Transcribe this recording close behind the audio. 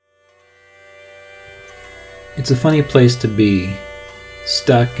It's a funny place to be,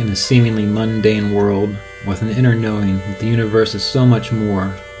 stuck in a seemingly mundane world with an inner knowing that the universe is so much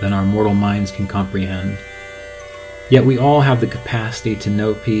more than our mortal minds can comprehend. Yet we all have the capacity to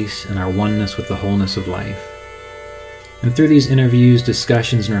know peace and our oneness with the wholeness of life. And through these interviews,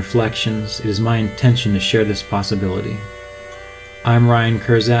 discussions, and reflections, it is my intention to share this possibility. I'm Ryan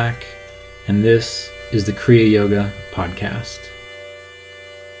Kurzak, and this is the Kriya Yoga Podcast.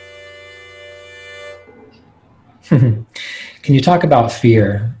 Can you talk about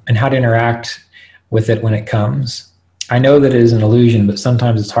fear and how to interact with it when it comes? I know that it is an illusion, but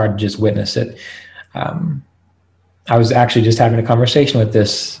sometimes it's hard to just witness it. I was actually just having a conversation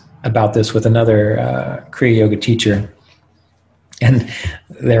about this with another Kriya Yoga teacher, and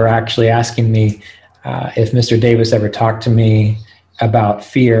they were actually asking me if Mr. Davis ever talked to me about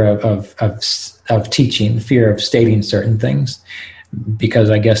fear of teaching, fear of stating certain things, because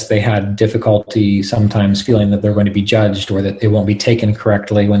I guess they had difficulty sometimes feeling that they're going to be judged or that it won't be taken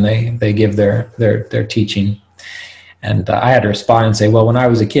correctly when they give their teaching. And I had to respond and say, well, when I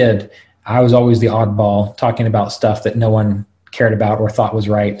was a kid, I was always the oddball talking about stuff that no one cared about or thought was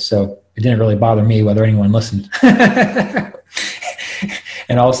right. So it didn't really bother me whether anyone listened.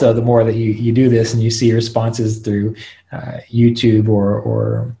 And also, the more that you do this and you see responses through YouTube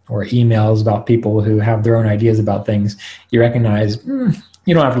or emails about people who have their own ideas about things, you recognize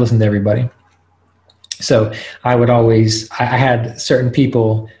you don't have to listen to everybody. So I had certain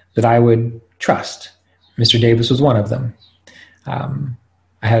people that I would trust. Mr. Davis was one of them.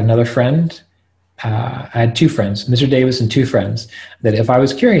 I had another friend. I had two friends, Mr. Davis and two friends, that if I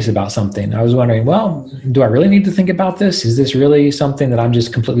was curious about something, I was wondering, well, do I really need to think about this? Is this really something that I'm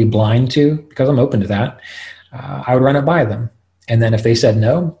just completely blind to? Because I'm open to that. I would run it by them. And then if they said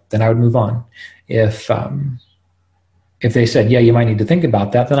no, then I would move on. If they said, yeah, you might need to think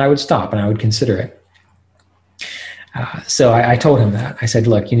about that, then I would stop and I would consider it. So I told him that. I said,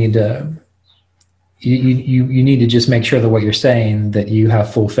 look, you need to just make sure that what you're saying, that you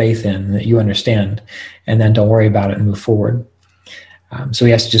have full faith in, that you understand, and then don't worry about it and move forward. So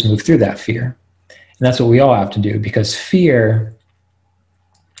he has to just move through that fear. And that's what we all have to do, because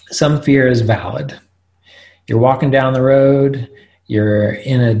some fear is valid. You're walking down the road, you're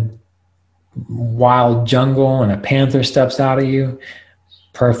in a wild jungle and a panther steps out of you.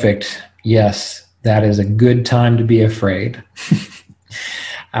 Perfect. Yes, that is a good time to be afraid.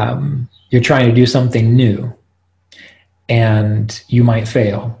 You're trying to do something new and you might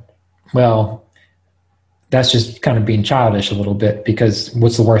fail. Well, that's just kind of being childish a little bit, because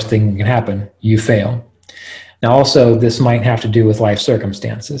what's the worst thing that can happen? You fail. Now, also, this might have to do with life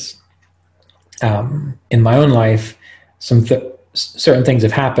circumstances. In my own life, certain things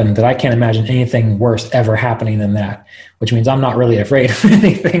have happened that I can't imagine anything worse ever happening than that, which means I'm not really afraid of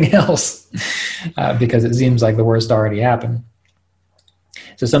anything else because it seems like the worst already happened.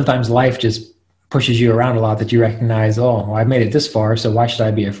 So sometimes life just pushes you around a lot that you recognize, oh, well, I've made it this far, so why should I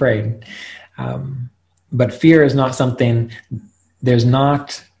be afraid? But fear is not something, there's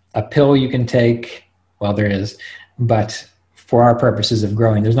not a pill you can take. Well, there is, but for our purposes of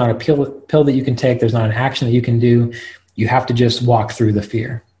growing, there's not a pill that you can take. There's not an action that you can do. You have to just walk through the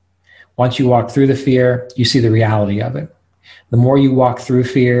fear. Once you walk through the fear, you see the reality of it. The more you walk through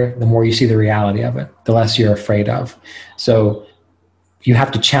fear, the more you see the reality of it, the less you're afraid of. So you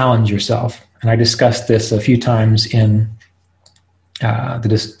have to challenge yourself. And I discussed this a few times in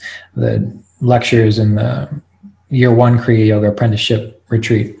the lectures in the year 1 Kriya Yoga apprenticeship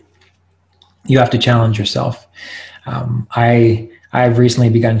retreat. You have to challenge yourself. I've recently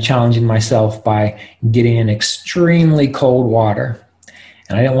begun challenging myself by getting in extremely cold water.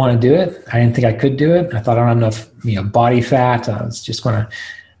 And I didn't want to do it. I didn't think I could do it. I thought I don't have enough body fat. It's just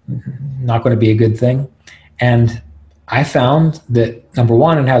not going to be a good thing. And I found that, number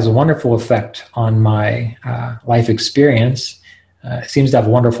one, it has a wonderful effect on my life experience. It seems to have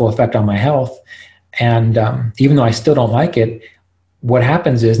a wonderful effect on my health. And even though I still don't like it, what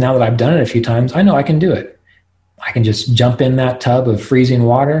happens is, now that I've done it a few times, I know I can do it. I can just jump in that tub of freezing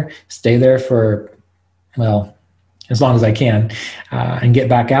water, stay there for, well, as long as I can, and get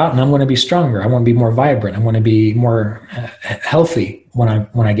back out, and I'm going to be stronger. I want to be more vibrant. I want to be more healthy when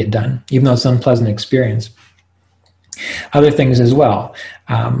I get done, even though it's an unpleasant experience. Other things as well,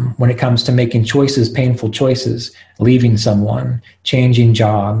 when it comes to making choices, painful choices, leaving someone, changing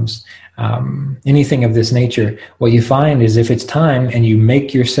jobs, anything of this nature, what you find is, if it's time and you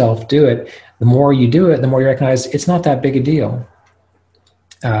make yourself do it, the more you do it, the more you recognize it's not that big a deal.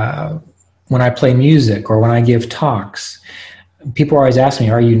 When I play music or when I give talks, people always ask me,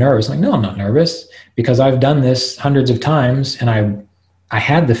 are you nervous? I'm like, no, I'm not nervous, because I've done this hundreds of times and I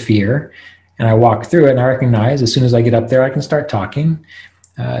had the fear, And I walk through it and I recognize as soon as I get up there, I can start talking.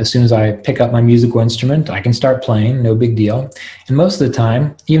 As soon as I pick up my musical instrument, I can start playing, no big deal. And most of the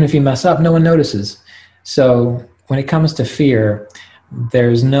time, even if you mess up, no one notices. So when it comes to fear,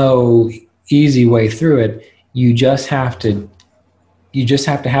 there's no easy way through it. You just have to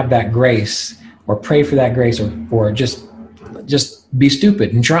have that grace, or pray for that grace, or just be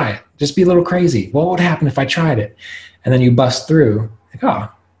stupid and try it. Just be a little crazy. What would happen if I tried it? And then you bust through. Like, oh,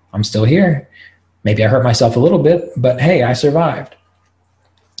 I'm still here. Maybe I hurt myself a little bit, but hey, I survived.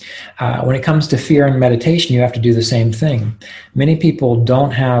 When it comes to fear and meditation, you have to do the same thing. Many people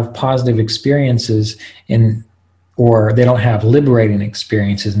don't have positive experiences or they don't have liberating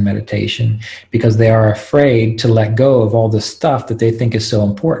experiences in meditation because they are afraid to let go of all the stuff that they think is so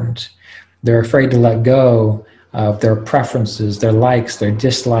important. They're afraid to let go of their preferences, their likes, their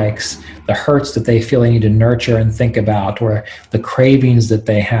dislikes, the hurts that they feel they need to nurture and think about, or the cravings that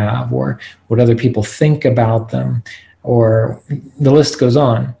they have, or what other people think about them, or the list goes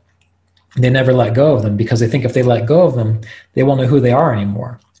on. They never let go of them because they think if they let go of them, they won't know who they are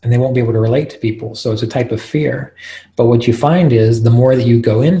anymore and they won't be able to relate to people. So it's a type of fear. But what you find is the more that you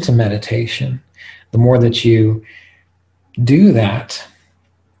go into meditation, the more that you do that,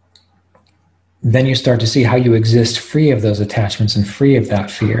 then you start to see how you exist free of those attachments and free of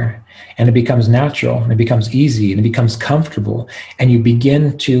that fear. And it becomes natural, and it becomes easy, and it becomes comfortable. And you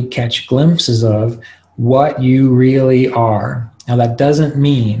begin to catch glimpses of what you really are. Now that doesn't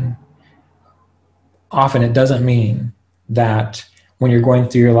mean, often it doesn't mean that when you're going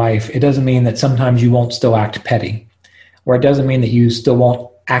through your life, it doesn't mean that sometimes you won't still act petty, or it doesn't mean that you still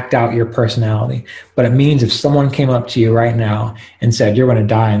won't act out your personality. But it means if someone came up to you right now and said, you're going to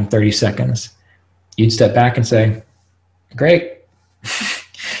die in 30 seconds, you'd step back and say, great.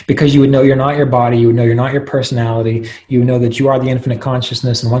 Because you would know you're not your body, you would know you're not your personality, you would know that you are the infinite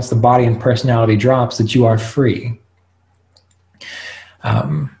consciousness, and once the body and personality drops, that you are free.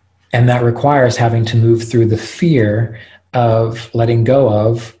 And that requires having to move through the fear of letting go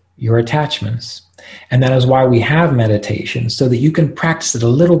of your attachments. And that is why we have meditation, so that you can practice it a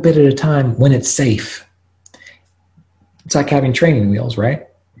little bit at a time when it's safe. It's like having training wheels, right?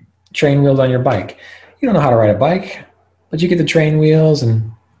 Training wheels on your bike. You don't know how to ride a bike, but you get the training wheels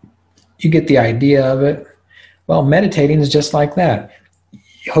and you get the idea of it. Well, meditating is just like that.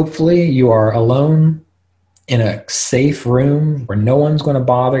 Hopefully you are alone in a safe room where no one's going to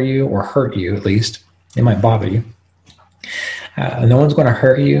bother you, or hurt you at least. It might bother you. No one's going to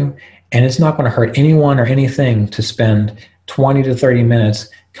hurt you, and it's not going to hurt anyone or anything to spend 20 to 30 minutes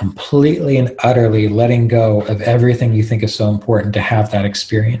completely and utterly letting go of everything you think is so important to have that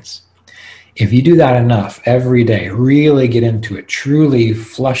experience. If you do that enough every day, really get into it, truly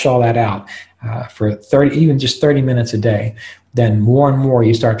flush all that out for 30, even just 30 minutes a day, then more and more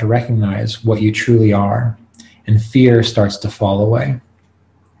you start to recognize what you truly are, and fear starts to fall away.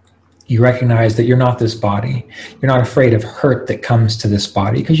 You recognize that you're not this body. You're not afraid of hurt that comes to this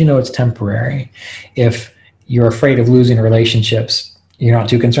body because you know it's temporary. If you're afraid of losing relationships, you're not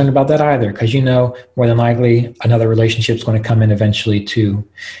too concerned about that either, because you know more than likely another relationship is going to come in eventually too.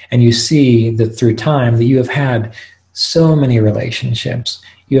 And you see that through time that you have had so many relationships.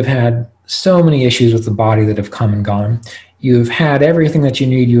 You have had so many issues with the body that have come and gone. You've had everything that you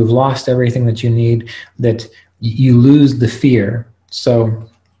need. You have lost everything that you need, that you lose the fear. So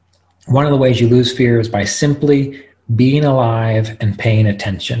one of the ways you lose fear is by simply being alive and paying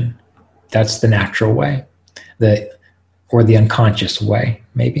attention. That's the natural way, or the unconscious way,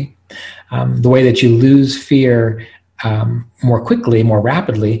 maybe. The way that you lose fear more quickly, more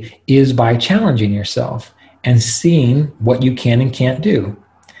rapidly, is by challenging yourself and seeing what you can and can't do.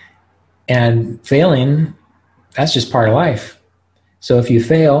 And failing, that's just part of life. So if you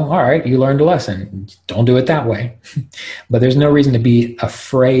fail, all right, you learned a lesson. Don't do it that way. But there's no reason to be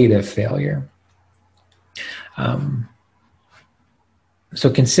afraid of failure. So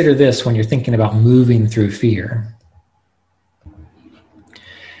consider this when you're thinking about moving through fear.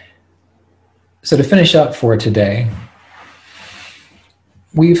 So to finish up for today,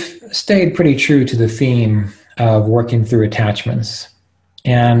 we've stayed pretty true to the theme of working through attachments.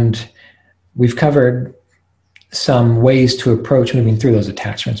 And we've covered some ways to approach moving through those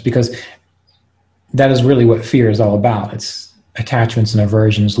attachments, because that is really what fear is all about. It's attachments and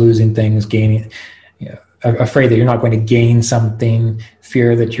aversions, losing things, gaining, afraid that you're not going to gain something,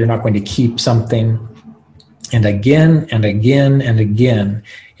 fear that you're not going to keep something. And again and again and again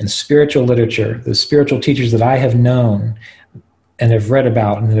in spiritual literature, the spiritual teachers that I have known and have read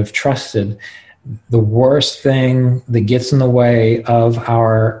about and have trusted, the worst thing that gets in the way of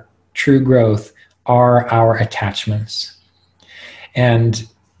our true growth are our attachments. And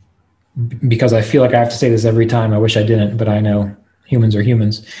because I feel like I have to say this every time. I wish I didn't, but I know humans are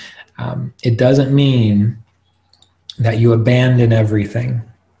humans. It doesn't mean that you abandon everything.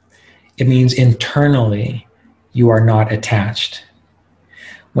 It means internally you are not attached.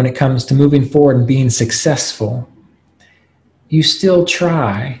 When it comes to moving forward and being successful, you still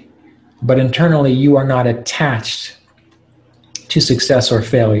try, but internally you are not attached to success or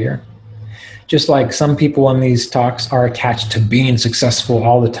failure. Just like some people in these talks are attached to being successful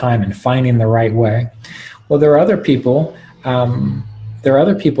all the time and finding the right way. Well, there are other people.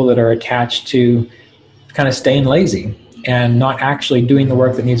 That are attached to kind of staying lazy and not actually doing the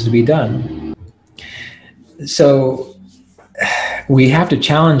work that needs to be done. So we have to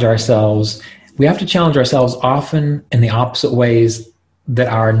challenge ourselves. We have to challenge ourselves often in the opposite ways that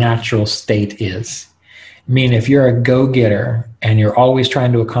our natural state is. I mean, if you're a go-getter and you're always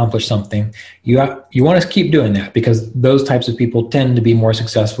trying to accomplish something, you want to keep doing that, because those types of people tend to be more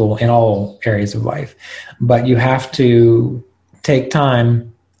successful in all areas of life. But you have to take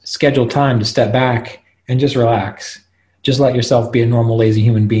time, schedule time to step back and just relax. Just let yourself be a normal, lazy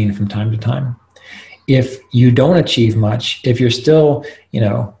human being from time to time. If you don't achieve much, if you're still,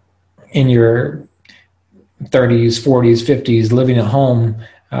 in your 30s, 40s, 50s, living at home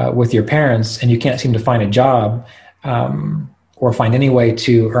with your parents, and you can't seem to find a job or find any way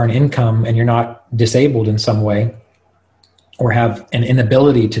to earn income, and you're not disabled in some way or have an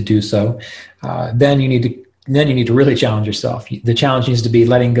inability to do so, then you need to really challenge yourself. The challenge needs to be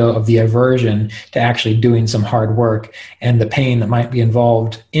letting go of the aversion to actually doing some hard work and the pain that might be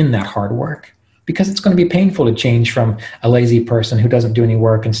involved in that hard work. Because it's going to be painful to change from a lazy person who doesn't do any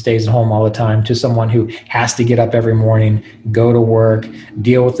work and stays at home all the time to someone who has to get up every morning, go to work,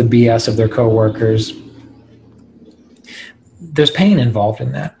 deal with the BS of their coworkers. There's pain involved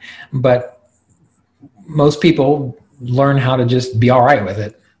in that. But most people learn how to just be all right with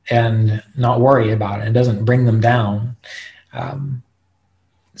it and not worry about it. It doesn't bring them down.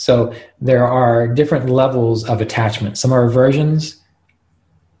 So there are different levels of attachment. Some are aversions,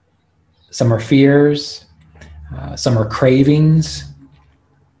 some are fears, some are cravings,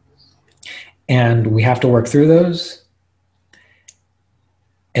 and we have to work through those.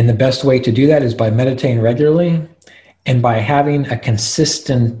 And the best way to do that is by meditating regularly and by having a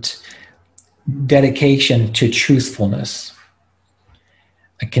consistent dedication to truthfulness.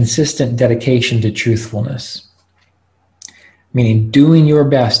 A consistent dedication to truthfulness, meaning doing your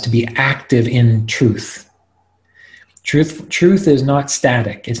best to be active in truth. Truth is not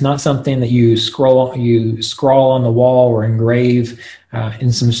static. It's not something that you scrawl on the wall or engrave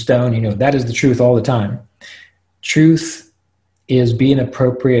in some stone. That is the truth all the time. Truth is being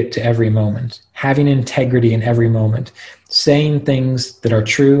appropriate to every moment, having integrity in every moment, saying things that are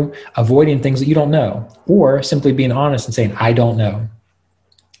true, avoiding things that you don't know, or simply being honest and saying, I don't know.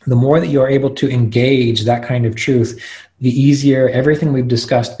 The more that you are able to engage that kind of truth, the easier everything we've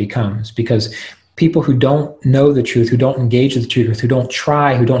discussed becomes, because people who don't know the truth, who don't engage with the truth, who don't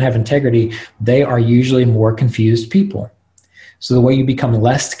try, who don't have integrity, they are usually more confused people. So the way you become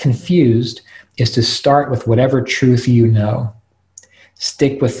less confused is to start with whatever truth you know.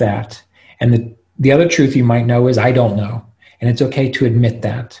 Stick with that. And the other truth you might know is, I don't know. And it's okay to admit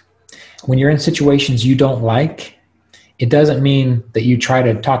that. When you're in situations you don't like, it doesn't mean that you try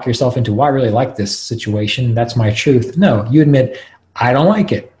to talk yourself into, well, I really like this situation, that's my truth. No, you admit, I don't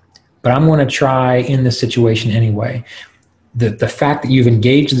like it, but I'm going to try in this situation anyway. The fact that you've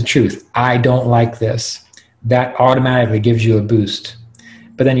engaged the truth, I don't like this, that automatically gives you a boost.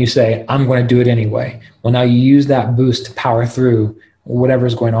 But then you say, I'm going to do it anyway. Well, now you use that boost to power through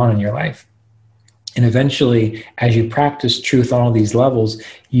whatever's going on in your life. And eventually, as you practice truth on all these levels,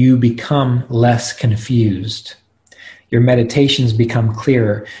 you become less confused. Your meditations become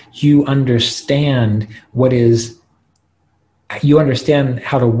clearer. You understand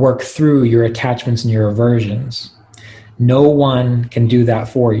how to work through your attachments and your aversions. No one can do that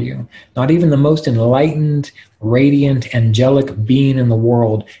for you. Not even the most enlightened, radiant, angelic being in the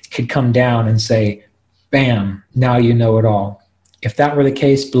world could come down and say, bam, now you know it all. If that were the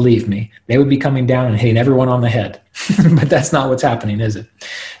case, believe me, they would be coming down and hitting everyone on the head. But that's not what's happening, is it?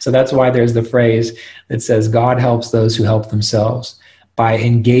 So that's why there's the phrase that says, God helps those who help themselves. By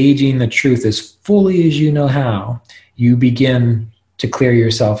engaging the truth as fully as you know how, you begin to clear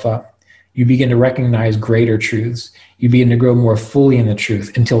yourself up. You begin to recognize greater truths. You begin to grow more fully in the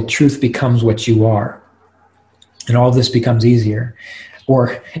truth until truth becomes what you are. And all this becomes easier,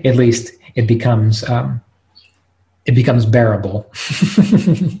 or at least it becomes bearable.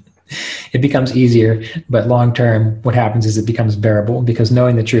 It becomes easier, but long term, what happens is it becomes bearable, because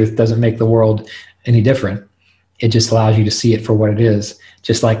knowing the truth doesn't make the world any different. It just allows you to see it for what it is.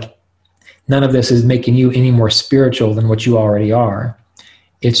 Just like None of this is making you any more spiritual than what you already are.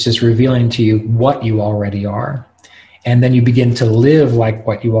 It's just revealing to you what you already are. And then you begin to live like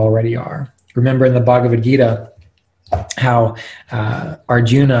what you already are. Remember in the Bhagavad Gita, how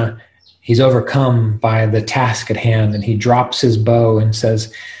Arjuna, he's overcome by the task at hand, and he drops his bow and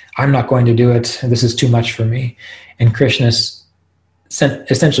says, I'm not going to do it. This is too much for me. And Krishna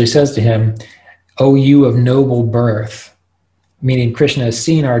essentially says to him, O you of noble birth, meaning Krishna has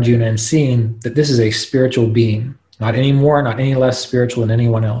seen Arjuna and seen that this is a spiritual being, not any more, not any less spiritual than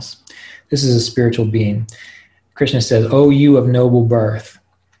anyone else. This is a spiritual being. Krishna says, O you of noble birth,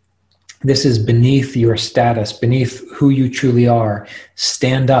 this is beneath your status, beneath who you truly are.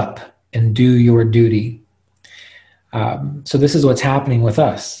 Stand up and do your duty. So this is what's happening with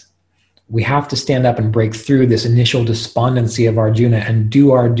us. We have to stand up and break through this initial despondency of Arjuna and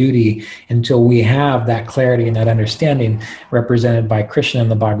do our duty until we have that clarity and that understanding represented by Krishna in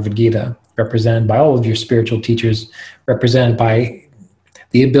the Bhagavad Gita, represented by all of your spiritual teachers, represented by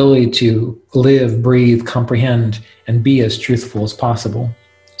the ability to live, breathe, comprehend, and be as truthful as possible.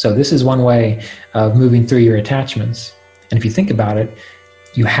 So this is one way of moving through your attachments. And if you think about it,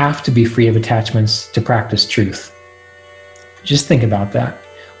 you have to be free of attachments to practice truth. Just think about that.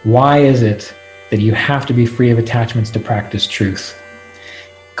 Why is it that you have to be free of attachments to practice truth?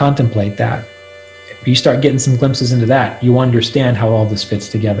 Contemplate that. If you start getting some glimpses into that, you understand how all this fits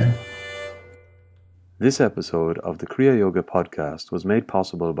together. This episode of the Kriya Yoga podcast was made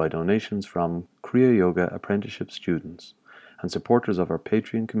possible by donations from Kriya Yoga apprenticeship students and supporters of our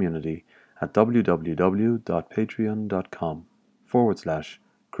Patreon community at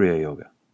www.patreon.com/Kriya Yoga.